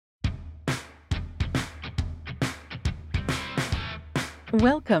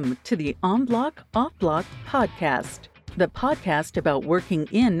Welcome to the On Block Off Block podcast, the podcast about working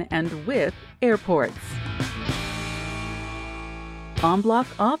in and with airports. On Block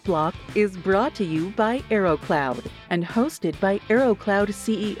Off Block is brought to you by AeroCloud and hosted by AeroCloud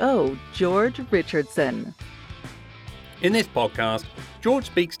CEO George Richardson. In this podcast, George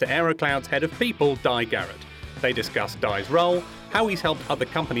speaks to AeroCloud's head of people, Di Garrett. They discuss Di's role, how he's helped other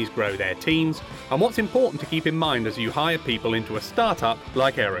companies grow their teams, and what's important to keep in mind as you hire people into a startup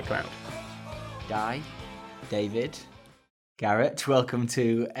like AeroCloud. Di, David, Garrett, welcome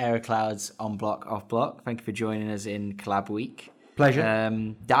to AeroCloud's On Block Off Block. Thank you for joining us in Collab Week.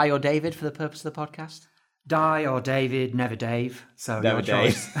 Pleasure. Di or David for the purpose of the podcast? Di or David, never Dave. So Never your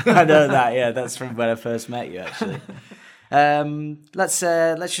Dave. choice. I know that. Yeah, that's from when I first met you, actually. Let's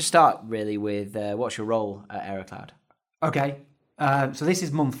just start really with what's your role at AeroCloud? Okay. So this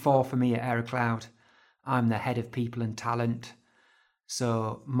is month 4 for me at AeroCloud. I'm the head of people and talent.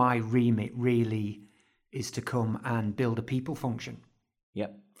 So my remit really is to come and build a people function.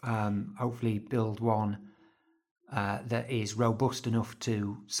 Yep. Hopefully build one that is robust enough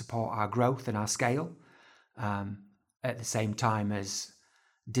to support our growth and our scale, at the same time as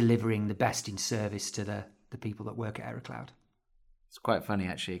delivering the best in service to the people that work at AeroCloud. It's quite funny,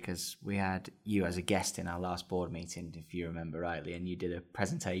 actually, because we had you as a guest in our last board meeting, if you remember rightly, and you did a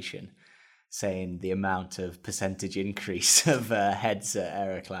presentation saying the amount of percentage increase of heads at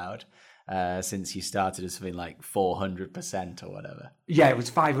AeroCloud since you started as something like 400% or whatever. Yeah, it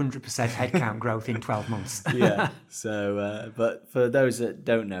was 500% headcount growth in 12 months. Yeah. So, but for those that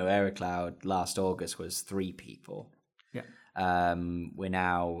don't know, AeroCloud last August was 3 people. Yeah. We're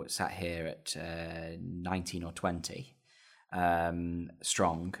now sat here at 19 or 20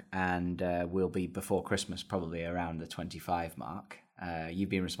 strong, and we'll be before Christmas probably around the 25 mark. You've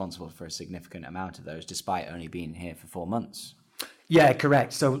been responsible for a significant amount of those, despite only being here for 4 months. Yeah,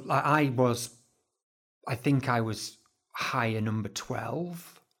 correct. So I think I was hire number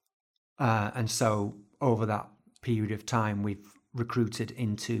 12. And so over that period of time, we've recruited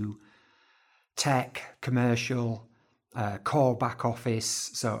into tech, commercial, core back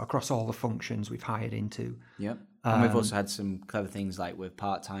office. So across all the functions we've hired into. Yep. And we've also had some clever things like with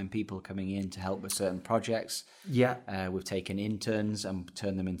part-time people coming in to help with certain projects. Yeah. We've taken interns and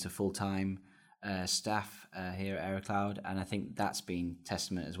turned them into full-time staff here at AeroCloud, and I think that's been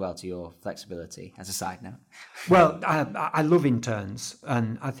testament as well to your flexibility, as a side note. Well, I love interns,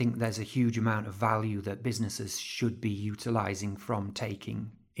 and I think there's a huge amount of value that businesses should be utilising from taking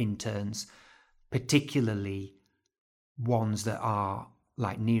interns, particularly ones that are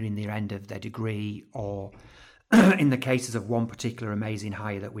like nearing the end of their degree, or in the cases of one particular amazing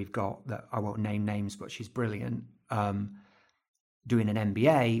hire that we've got, that I won't name names, but she's brilliant, doing an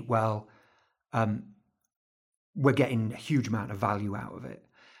MBA, well, we're getting a huge amount of value out of it.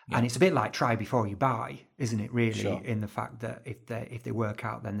 Yeah. And it's a bit like try before you buy, isn't it, really? Sure. In the fact that if they work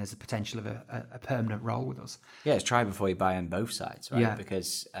out, then there's a potential of a permanent role with us. Yeah, it's try before you buy on both sides, right? Yeah.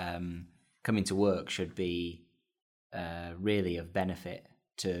 Because coming to work should be really of benefit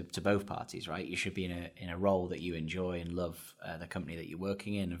to both parties, right? You should be in a role that you enjoy and love the company that you're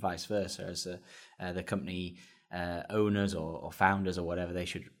working in, and vice versa. As the company owners or founders or whatever, they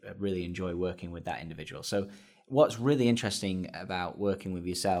should really enjoy working with that individual. So what's really interesting about working with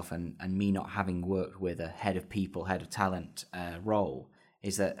yourself and me not having worked with a head of people, head of talent role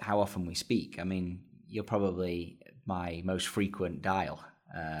is that how often we speak. I mean, you're probably my most frequent dial,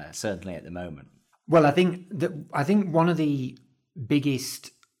 certainly at the moment. Well, I think one of the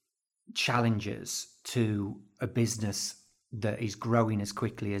biggest challenges to a business that is growing as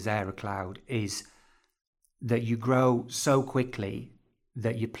quickly as AeroCloud is that you grow so quickly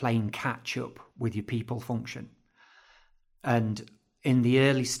that you're playing catch up with your people function. And in the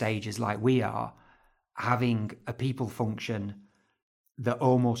early stages, like we are, having a people function that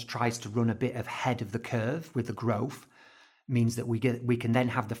almost tries to run a bit ahead of the curve with the growth means that we can then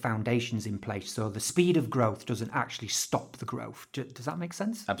have the foundations in place. So the speed of growth doesn't actually stop the growth. Does that make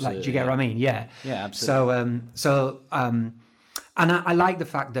sense? Absolutely. Like, do you get what I mean? Yeah. Yeah, absolutely. And I like the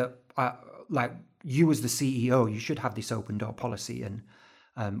fact that like you as the CEO, you should have this open door policy, and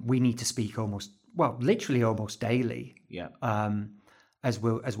we need to speak literally almost daily. Yeah. As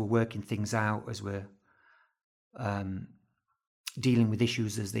we're working things out, as we're dealing with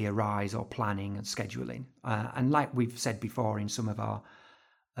issues as they arise, or planning and scheduling. And like we've said before in some of our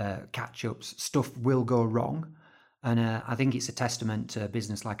catch-ups, stuff will go wrong. And I think it's a testament to a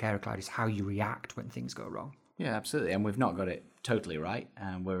business like AeroCloud is how you react when things go wrong. Yeah, absolutely. And we've not got it totally right.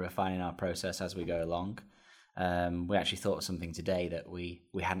 We're refining our process as we go along. We actually thought of something today that we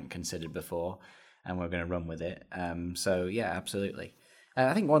hadn't considered before, and we're going to run with it. So yeah, absolutely.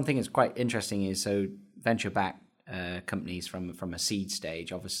 I think one thing that's quite interesting is so venture-backed companies from a seed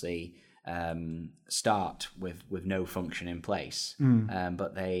stage obviously start with no function in place,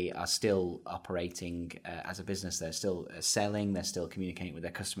 but they are still operating as a business. They're still selling, they're still communicating with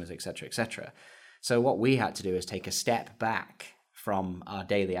their customers, etc., etc. So what we had to do is take a step back from our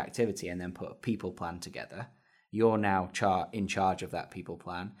daily activity and then put a people plan together. You're now in charge of that people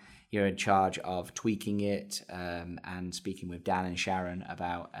plan. You're in charge of tweaking it and speaking with Dan and Sharon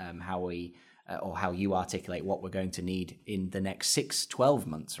about how you articulate what we're going to need in the next 6-12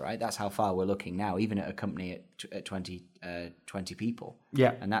 months, right? That's how far we're looking now, even at a company at 20 people.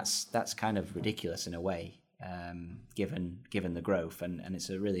 Yeah. And that's kind of ridiculous in a way, given the growth, and it's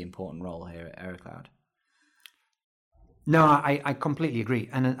a really important role here at Aerocloud. No, I completely agree.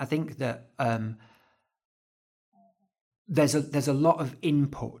 And I think that there's a lot of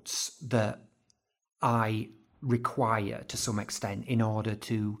inputs that I require to some extent in order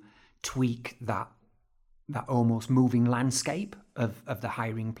to tweak that almost moving landscape of the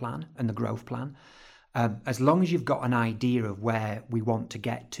hiring plan and the growth plan. As long as you've got an idea of where we want to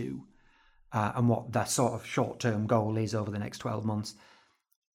get to and what the sort of short-term goal is over the next 12 months,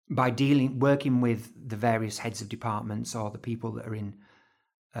 by working with the various heads of departments or the people that are in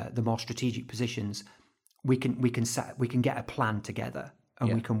the more strategic positions, we can get a plan together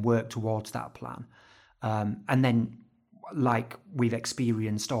and we can work towards that plan. And then, like we've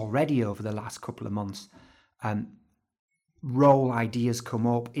experienced already over the last couple of months, role ideas come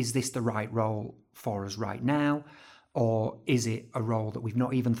up. Is this the right role for us right now? Or is it a role that we've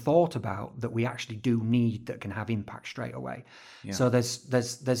not even thought about that we actually do need that can have impact straight away? Yeah. So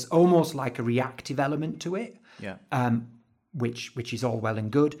there's almost like a reactive element to it, which is all well and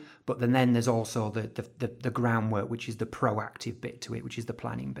good. But then there's also the groundwork, which is the proactive bit to it, which is the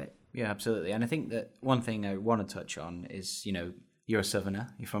planning bit. Yeah, absolutely. And I think that one thing I want to touch on is, you're a Southerner.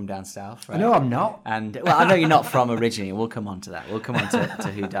 You're from down south, right? No, I'm not. And well, I know you're not from originally. We'll come on to that. We'll come on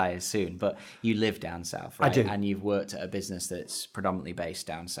to Who Dies soon. But you live down south, right? I do. And you've worked at a business that's predominantly based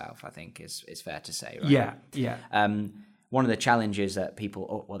down south, I think is fair to say, right? Yeah. One of the challenges that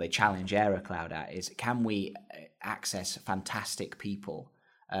they challenge Aerocloud at is, can we access fantastic people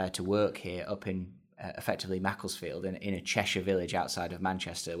to work here up in effectively Macclesfield in a Cheshire village outside of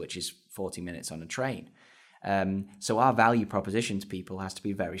Manchester, which is 40 minutes on a train. So our value proposition to people has to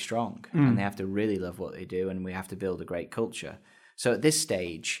be very strong, and they have to really love what they do, and we have to build a great culture. So at this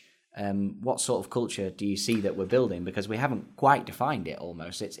stage, what sort of culture do you see that we're building? Because we haven't quite defined it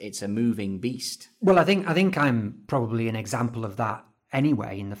almost. It's a moving beast. Well, I think I'm probably an example of that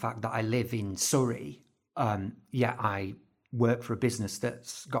anyway, in the fact that I live in Surrey, yet I work for a business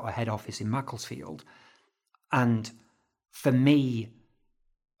that's got a head office in Macclesfield. And for me,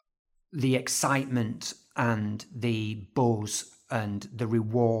 the excitement and the buzz and the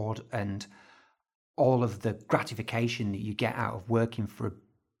reward and all of the gratification that you get out of working for a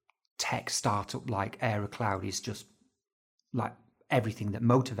tech startup like Aerocloud is just like everything that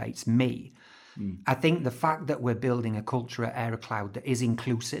motivates me. I think the fact that we're building a culture at Aerocloud that is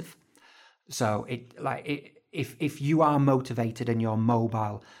inclusive, so if you are motivated and you're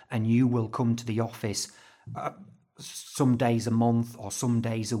mobile and you will come to the office some days a month or some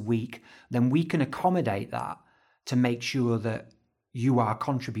days a week, then we can accommodate that to make sure that you are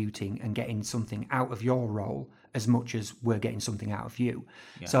contributing and getting something out of your role as much as we're getting something out of you.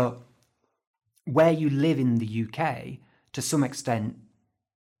 Yeah. So where you live in the UK, to some extent,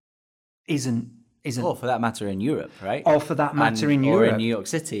 isn't or for that matter in Europe, right? Or for that matter in Europe. Or in New York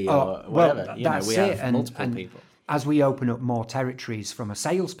City or whatever. Well, we have multiple people. As we open up more territories from a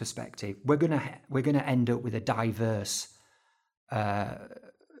sales perspective, we're gonna end up with a diverse,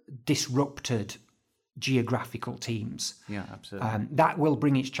 disrupted geographical teams. Yeah, absolutely. That will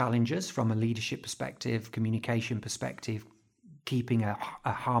bring its challenges from a leadership perspective, communication perspective, keeping a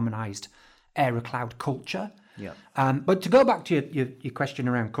harmonized Aerocloud culture. Yeah. But to go back to your question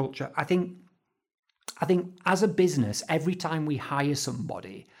around culture, I think as a business, every time we hire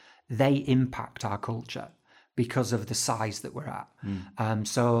somebody, they impact our culture because of the size that we're at.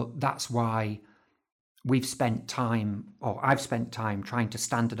 So that's why I've spent time trying to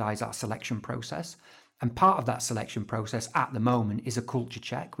standardize our selection process. And part of that selection process at the moment is a culture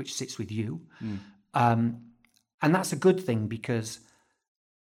check, which sits with you. And that's a good thing, because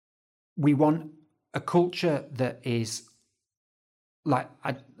we want a culture that is like,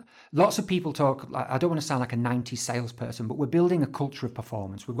 lots of people talk, I don't want to sound like a 90s salesperson, but we're building a culture of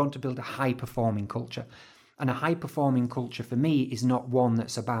performance. We want to build a high-performing culture. And a high-performing culture for me is not one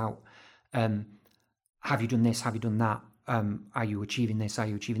that's about, have you done this, have you done that? Are you achieving this, are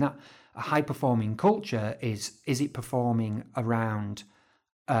you achieving that? A high-performing culture is it performing around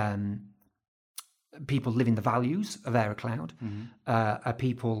people living the values of Aerocloud? Are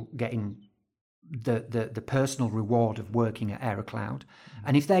people getting the personal reward of working at Aerocloud?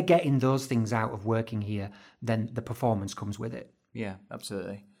 And if they're getting those things out of working here, then the performance comes with it. Yeah,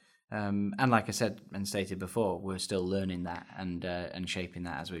 absolutely. And like I said and stated before, we're still learning that and shaping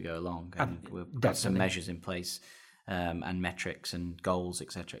that as we go along. And we've got some measures in place and metrics and goals,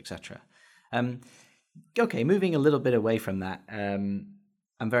 etc., etc. Okay, moving a little bit away from that.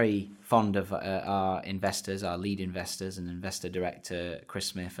 I'm very fond of our investors, our lead investors, and investor director Chris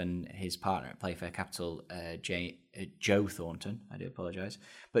Smith and his partner at Playfair Capital, Joe Thornton. I do apologise,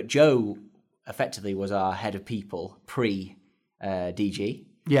 but Joe effectively was our head of people pre-DG.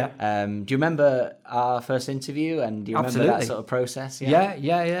 Yeah. Do you remember our first interview? And do you remember that sort of process?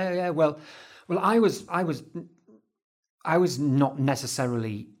 Yeah. Well, I was not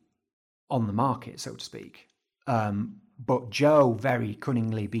necessarily on the market, so to speak. But Joe, very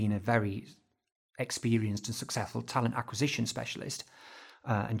cunningly, being a very experienced and successful talent acquisition specialist,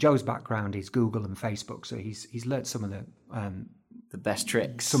 and Joe's background is Google and Facebook, so he's learnt some of the best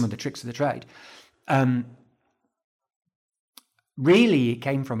tricks, some of the tricks of the trade. Really, it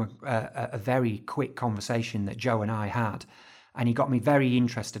came from a very quick conversation that Joe and I had, and he got me very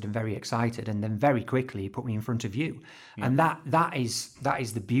interested and very excited, and then very quickly he put me in front of you, and that is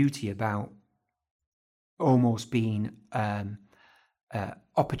the beauty about almost being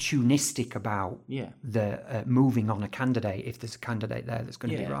opportunistic about the moving on a candidate if there's a candidate there that's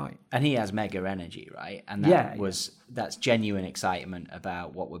going to be right. And he has mega energy, right? And that's genuine excitement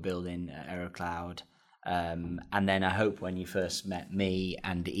about what we're building at Aerocloud. And then I hope when you first met me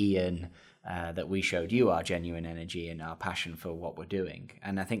and Ian that we showed you our genuine energy and our passion for what we're doing.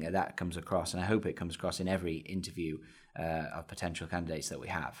 And I think that comes across, and I hope it comes across in every interview of potential candidates that we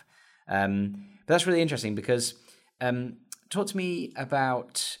have. But that's really interesting because talk to me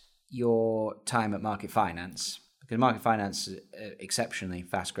about your time at Market Finance, because Market Finance is an exceptionally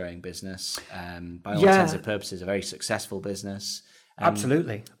fast-growing business, by all intents and purposes, a very successful business.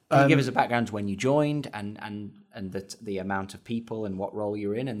 Absolutely. Can you give us a background to when you joined and the amount of people and what role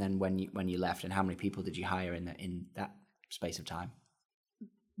you're in, and then when you left, and how many people did you hire in that space of time?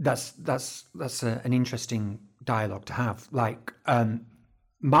 That's an interesting dialogue to have. Like,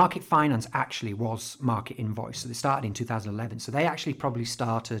 Market Finance actually was Market Invoice, so they started in 2011. So they actually probably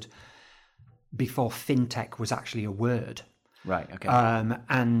started before fintech was actually a word. Right. Okay.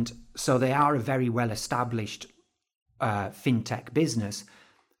 And so they are a very well-established fintech business,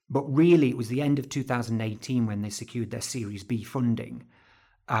 but really it was the end of 2018 when they secured their Series B funding,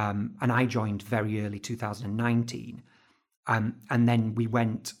 and I joined very early 2019, and then we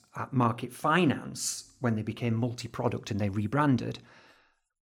went at Market Finance when they became multi-product and they rebranded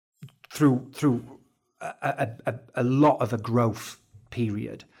through a lot of a growth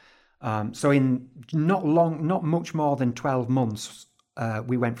period. So in not much more than 12 months,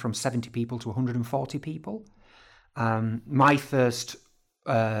 we went from 70 people to 140 people. My first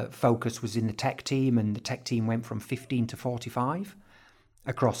focus was in the tech team, and the tech team went from 15 to 45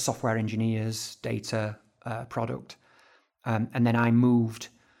 across software engineers, data, product. And then I moved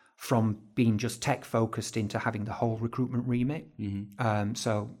from being just tech focused into having the whole recruitment remit.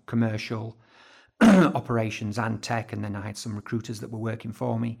 So commercial, operations and tech. And then I had some recruiters that were working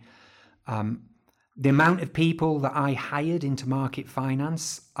for me. The amount of people that I hired into Market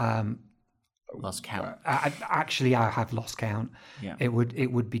Finance, lost count. I have lost count. Yeah. It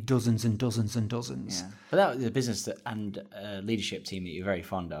would be dozens and dozens and dozens. Yeah. But that was a business and leadership team that you're very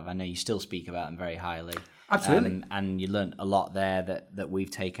fond of. I know you still speak about them very highly. Absolutely. And you learnt a lot there that we've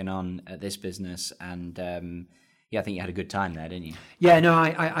taken on at this business. And I think you had a good time there, didn't you? Yeah, no,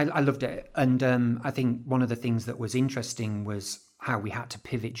 I loved it. And I think one of the things that was interesting was how we had to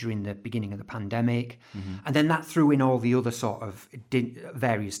pivot during the beginning of the pandemic. And then that threw in all the other sort of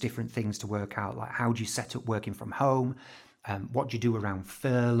various different things to work out, like how do you set up working from home? What do you do around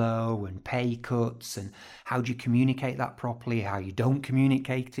furlough and pay cuts, and how do you communicate that properly, how you don't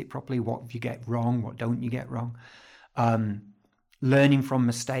communicate it properly, what you get wrong, what don't you get wrong. Learning from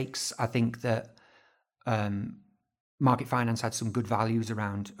mistakes. I think that Market Finance had some good values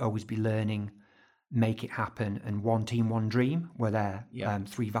around always be learning, make it happen, and one team, one dream were their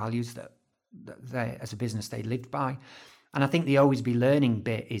three values that they, as a business, they lived by. And I think the always be learning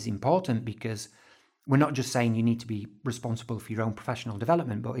bit is important, because we're not just saying you need to be responsible for your own professional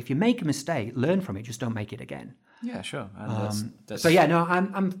development, but if you make a mistake, learn from it. Just don't make it again. Yeah, sure. So yeah, no,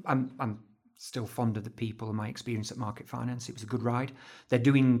 I'm still fond of the people and my experience at Market Finance. It was a good ride. They're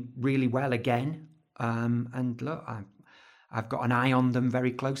doing really well again, and look, I've got an eye on them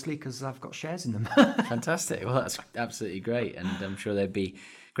very closely because I've got shares in them. Fantastic. Well, that's absolutely great, and I'm sure they'd be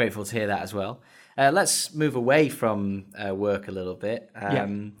grateful to hear that as well. Let's move away from work a little bit.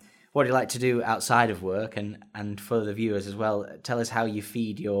 What do you like to do outside of work? And for the viewers as well, tell us how you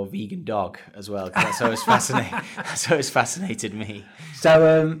feed your vegan dog as well, because that's always fascinating. That's always fascinated me.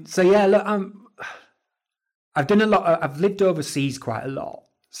 So yeah, look, I've done a lot. I've lived overseas quite a lot.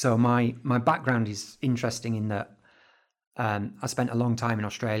 So my background is interesting in that I spent a long time in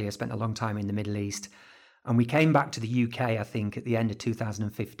Australia, spent a long time in the Middle East, and we came back to the UK, I think, at the end of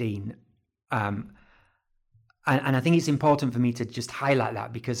 2015. And I think it's important for me to just highlight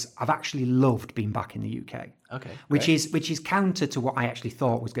that because I've actually loved being back in the UK. Okay. Which is counter to what I actually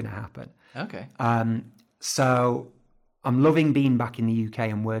thought was going to happen. Okay. So I'm loving being back in the UK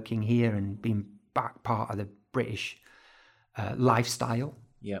and working here and being back part of the British lifestyle.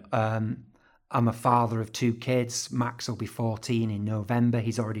 Yeah. I'm a father of 2 kids. Max will be 14 in November.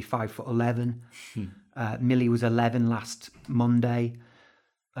 He's already 5'11". Millie was 11 last Monday.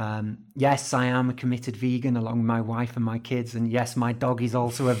 Yes, I am a committed vegan along with my wife and my kids. And yes, my dog is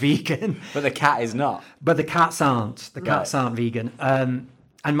also a vegan. But the cat is not. But the cats aren't. The cats aren't vegan.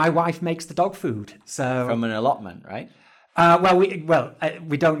 And my wife makes the dog food. So From an allotment, right?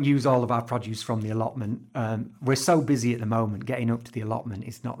 We don't use all of our produce from the allotment. We're so busy at the moment. Getting up to the allotment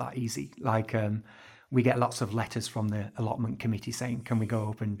is not that easy. Like we get lots of letters from the allotment committee saying, "Can we go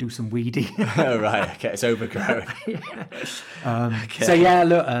up and do some weeding?" Oh, right. Okay, it's overgrown. Okay. So yeah,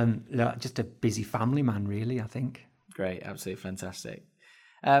 look, just a busy family man, really. I think. Great, absolutely fantastic.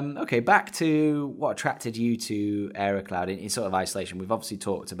 Okay, back to what attracted you to Aerocloud in sort of isolation. We've obviously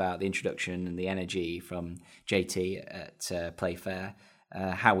talked about the introduction and the energy from JT at Playfair,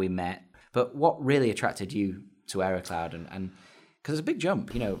 how we met. But what really attracted you to Aerocloud? And because it's a big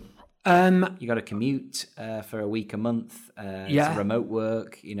jump, you got to commute for a week, a month, it's remote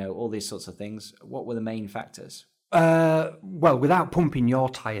work, all these sorts of things. What were the main factors? Well, without pumping your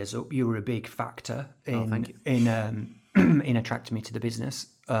tyres up, you were a big factor in attracting me to the business.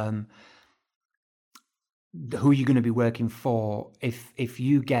 Who you're going to be working for, if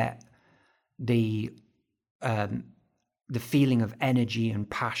you get the feeling of energy and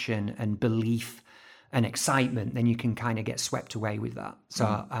passion and belief and excitement, then you can kind of get swept away with that.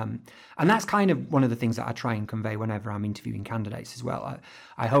 So, and that's kind of one of the things that I try and convey whenever I'm interviewing candidates as well.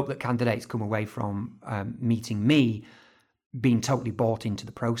 I hope that candidates come away from meeting me being totally bought into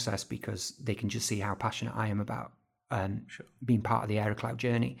the process because they can just see how passionate I am about being part of the Aerocloud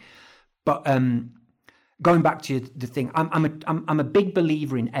journey. But going back to the thing, I'm a big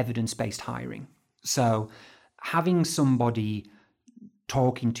believer in evidence-based hiring. So having somebody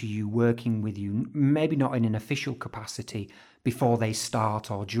talking to you, working with you, maybe not in an official capacity before they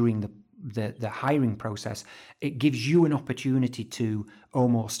start or during the hiring process, it gives you an opportunity to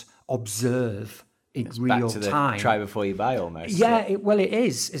almost observe in real time. Try before you buy, almost. Yeah, it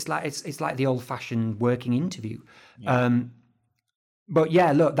is. It's like the old-fashioned working interview. Yeah. But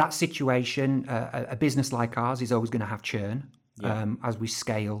yeah, look, that situation, a business like ours is always going to have churn. As we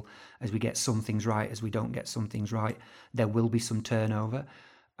scale, as we get some things right, as we don't get some things right, there will be some turnover.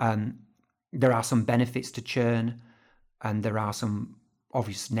 There are some benefits to churn, and there are some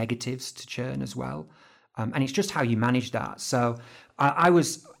obvious negatives to churn as well. And it's just how you manage that. So I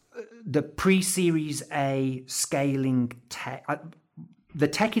was the pre-Series A scaling tech. The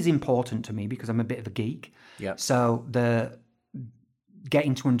tech is important to me because I'm a bit of a geek. Yeah. So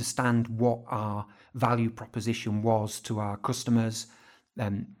getting to understand what our value proposition was to our customers,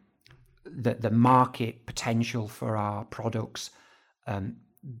 the market potential for our products,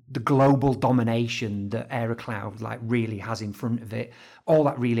 the global domination that Aerocloud really has in front of it, all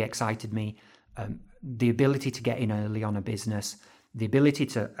that really excited me. The ability to get in early on a business, the ability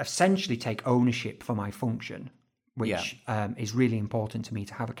to essentially take ownership for my function, which is really important to me,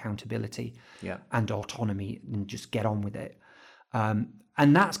 to have accountability and autonomy and just get on with it.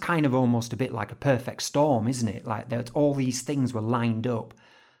 And that's kind of almost a bit like a perfect storm, isn't it? Like that all these things were lined up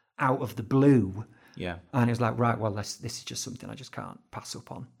out of the blue. Yeah. And it was like, right, well, this is just something I just can't pass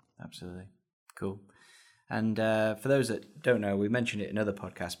up on. Absolutely. Cool. And for those that don't know, we mentioned it in other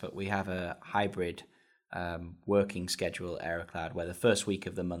podcasts, but we have a hybrid working schedule at Aerocloud where the first week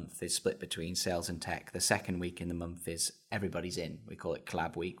of the month is split between sales and tech. The second week in the month is everybody's in. We call it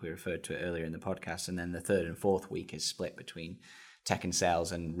Collab Week. We referred to it earlier in the podcast. And then the third and fourth week is split between tech and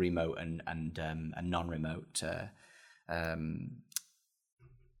sales and remote and non-remote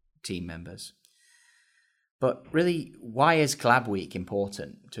team members. But really, why is Collab Week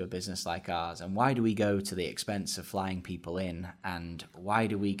important to a business like ours? And why do we go to the expense of flying people in? And why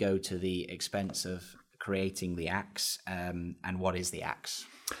do we go to the expense of creating the Axe? And what is the Axe?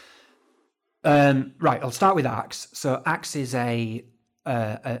 Right, I'll start with Axe. So Axe is a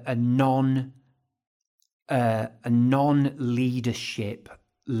a non-leadership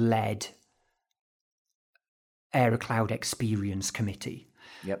led Aerocloud Experience Committee.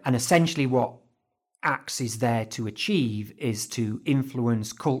 Yep. And essentially what ACTS is there to achieve is to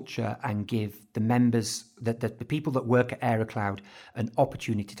influence culture and give the members, the people that work at Aerocloud, an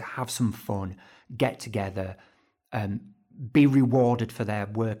opportunity to have some fun, get together, be rewarded for their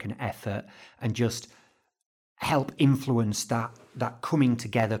work and effort, and just help influence that coming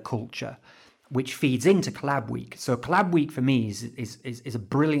together culture, which feeds into Collab Week. So Collab Week for me is a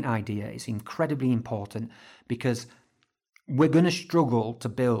brilliant idea. It's incredibly important because we're going to struggle to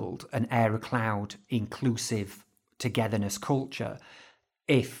build an Aerocloud inclusive togetherness culture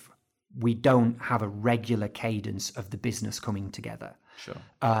if we don't have a regular cadence of the business coming together. Sure.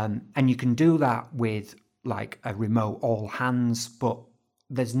 And you can do that with like a remote all hands, but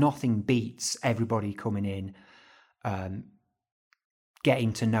there's nothing beats everybody coming in,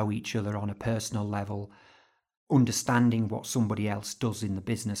 getting to know each other on a personal level, understanding what somebody else does in the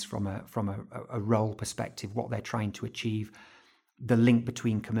business from a role perspective, what they're trying to achieve, the link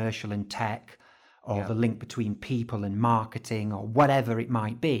between commercial and tech, or the link between people and marketing, or whatever it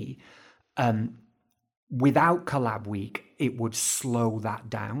might be. Without Collab Week, it would slow that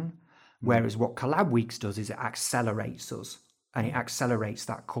down. Whereas what Collab Weeks does is it accelerates us, and it accelerates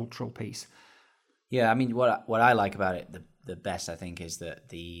that cultural piece. Yeah, I mean, what I like about it the best, I think, is that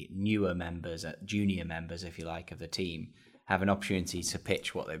the newer members, junior members, if you like, of the team have an opportunity to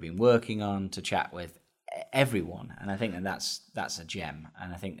pitch what they've been working on, to chat with everyone, and I think that's a gem,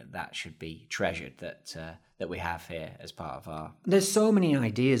 and I think that should be treasured, that we have here as part of our. There's so many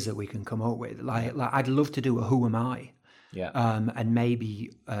ideas that we can come up with. Like I'd love to do a Who Am I. Yeah. And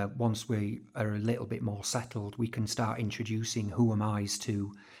maybe once we are a little bit more settled, we can start introducing Who Am I's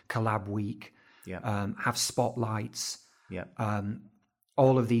to Collab Week. Yeah. Have spotlights. Yeah.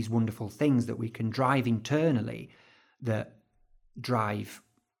 All of these wonderful things that we can drive internally that drive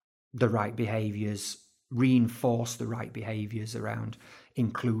the right behaviors, reinforce the right behaviors around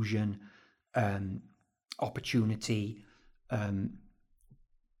inclusion, opportunity,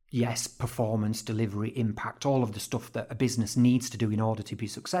 performance, delivery, impact, all of the stuff that a business needs to do in order to be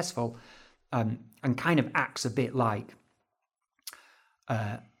successful, and kind of acts a bit like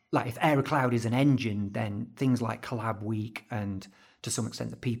if Aerocloud is an engine, then things like Collab Week and to some extent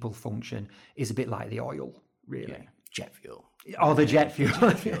the people function is a bit like the oil, really. Yeah. Jet fuel. Or the jet fuel.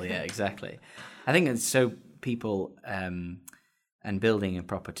 Jet fuel, yeah, exactly. I think it's so people and building a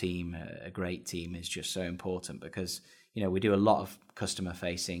proper team, a great team, is just so important because, you know, we do a lot of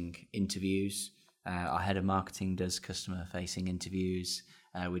customer-facing interviews. Our head of marketing does customer-facing interviews.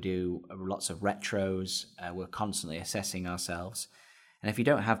 We do lots of retros. We're constantly assessing ourselves. And if you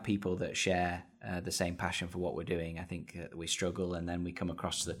don't have people that share the same passion for what we're doing, I think we struggle, and then we come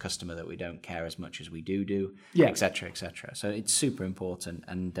across to the customer that we don't care as much as we do, et cetera, et cetera. So it's super important.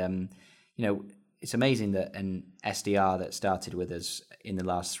 And, you know, it's amazing that an SDR that started with us in the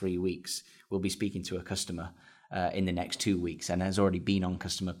last 3 weeks will be speaking to a customer in the next 2 weeks and has already been on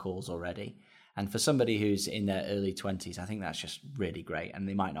customer calls already. And for somebody who's in their early 20s, I think that's just really great. And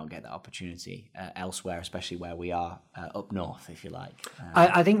they might not get that opportunity elsewhere, especially where we are up north, if you like.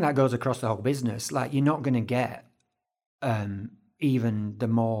 I think that goes across the whole business. Like, you're not going to get even the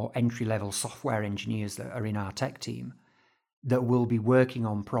more entry-level software engineers that are in our tech team that will be working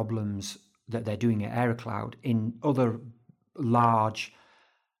on problems that they're doing at Aerocloud in other large,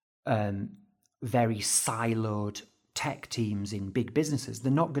 very siloed tech teams in big businesses.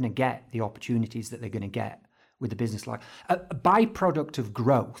 They're not going to get the opportunities that they're going to get with a business like a byproduct of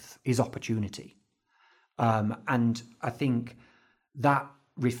growth is opportunity. And I think that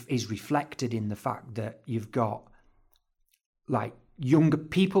is reflected in the fact that you've got like younger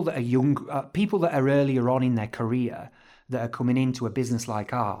people that are people that are earlier on in their career that are coming into a business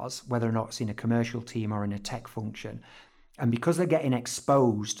like ours, whether or not it's in a commercial team or in a tech function. And because they're getting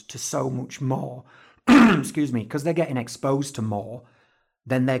exposed to so much more, excuse me, because they're getting exposed to more,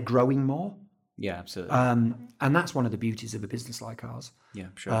 then they're growing more. Yeah, absolutely. And that's one of the beauties of a business like ours. Yeah,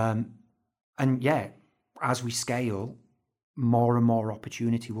 sure. And yeah, as we scale, more and more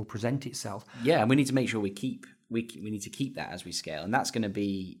opportunity will present itself. Yeah, and we need to make sure we need to keep that as we scale, and that's going to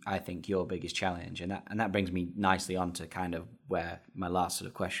be, I think, your biggest challenge. And that brings me nicely on to kind of where my last sort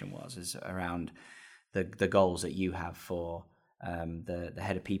of question was, is around the goals that you have for the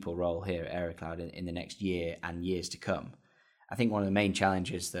head of people role here at Aerocloud in the next year and years to come. I think one of the main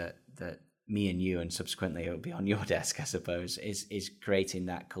challenges that me and you, and subsequently it will be on your desk, I suppose, is creating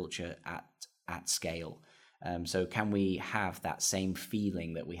that culture at scale. So can we have that same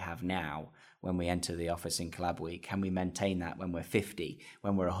feeling that we have now when we enter the office in Collab Week? Can we maintain that when we're 50,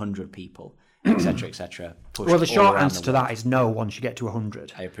 when we're 100 people, etc., etc.? Well, the short answer to that is no once you get to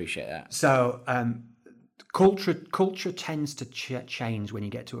 100. I appreciate that. So culture tends to change when you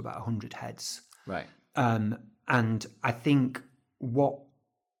get to about 100 heads. Right. And I think what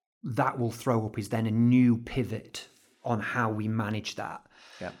that will throw up is then a new pivot on how we manage that.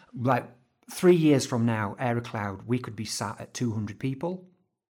 Yeah. Like 3 years from now, Aerocloud, we could be sat at 200 people.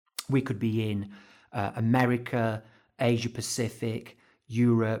 We could be in America, Asia Pacific,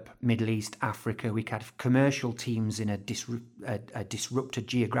 Europe, Middle East, Africa. We could have commercial teams in a disrupted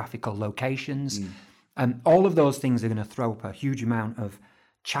geographical locations. All of those things are going to throw up a huge amount of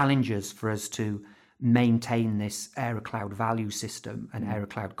challenges for us to maintain this Aerocloud value system and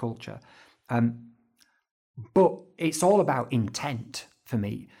Aerocloud culture. But it's all about intent for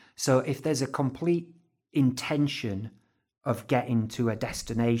me. So if there's a complete intention of getting to a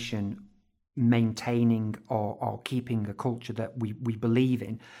destination, maintaining or keeping a culture that we believe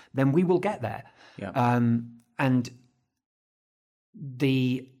in, then we will get there. Yeah. And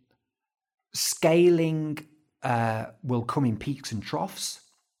the scaling will come in peaks and troughs.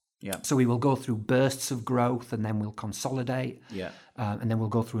 Yeah. So we will go through bursts of growth, and then we'll consolidate. Yeah. And then we'll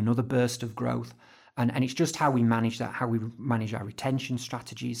go through another burst of growth. And it's just how we manage that, how we manage our retention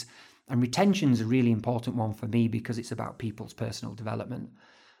strategies. And retention is a really important one for me because it's about people's personal development.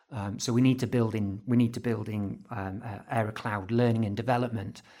 So we need to build in Aerocloud learning and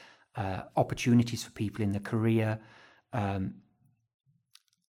development opportunities for people in their career,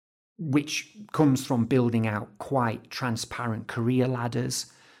 which comes from building out quite transparent career ladders,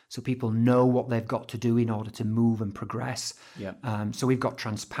 so people know what they've got to do in order to move and progress. Yeah. So we've got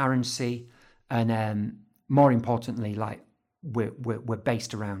transparency, and more importantly, like we're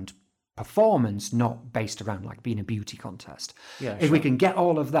based around performance, not based around like being a beauty contest. Yeah, if we can get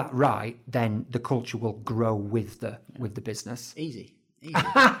all of that right, then the culture will grow with the business. Easy.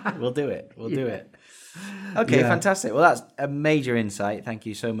 We'll do it. We'll do it. Okay, fantastic. Well, that's a major insight. Thank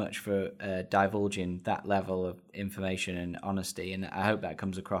you so much for divulging that level of information and honesty, and I hope that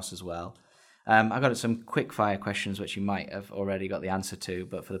comes across as well. I've got some quick fire questions which you might have already got the answer to,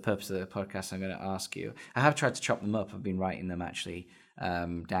 but for the purpose of the podcast, I'm going to ask you. I have tried to chop them up. I've been writing them actually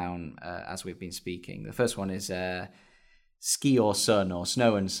down as we've been speaking. The first one is ski or sun, or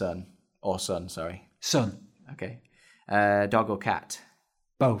snow and sun, or sun, sorry. Sun. Okay. Dog or cat?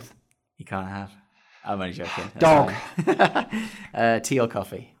 Both. You can't have. I'm only joking. Dog. Tea or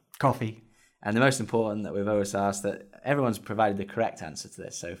coffee? Coffee. And the most important that we've always asked, that everyone's provided the correct answer to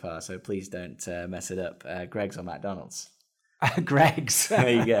this so far, so please don't mess it up. Greggs or McDonald's? Greggs. There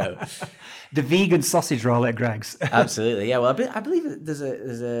you go. The vegan sausage roll at Greggs. Absolutely, yeah. Well, I believe there's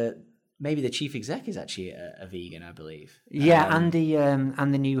a maybe the chief exec is actually a vegan, I believe. Yeah, and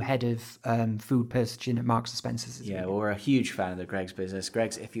the new head of food purchasing at Marks and Spencer's. Yeah, well, we're a huge fan of the Greggs business.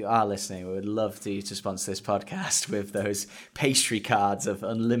 Greggs, if you are listening, we would love to sponsor this podcast with those pastry cards of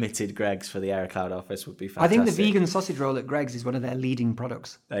unlimited Greggs for the Aerocloud office. Would be fantastic. I think the vegan sausage roll at Greggs is one of their leading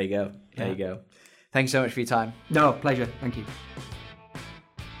products. There you go. There you go. Thanks so much for your time. No, pleasure. Thank you.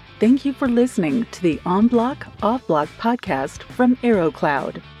 Thank you for listening to the On Block, Off Block podcast from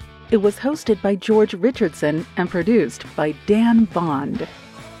Aerocloud. It was hosted by George Richardson and produced by Dan Bond.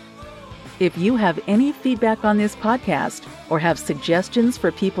 If you have any feedback on this podcast or have suggestions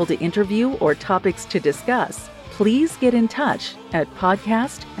for people to interview or topics to discuss, please get in touch at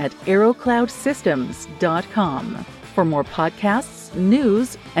podcast@aerocloudsystems.com. For more podcasts,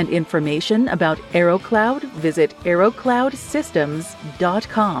 news, and information about Aerocloud, visit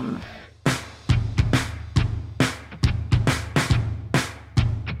aerocloudsystems.com.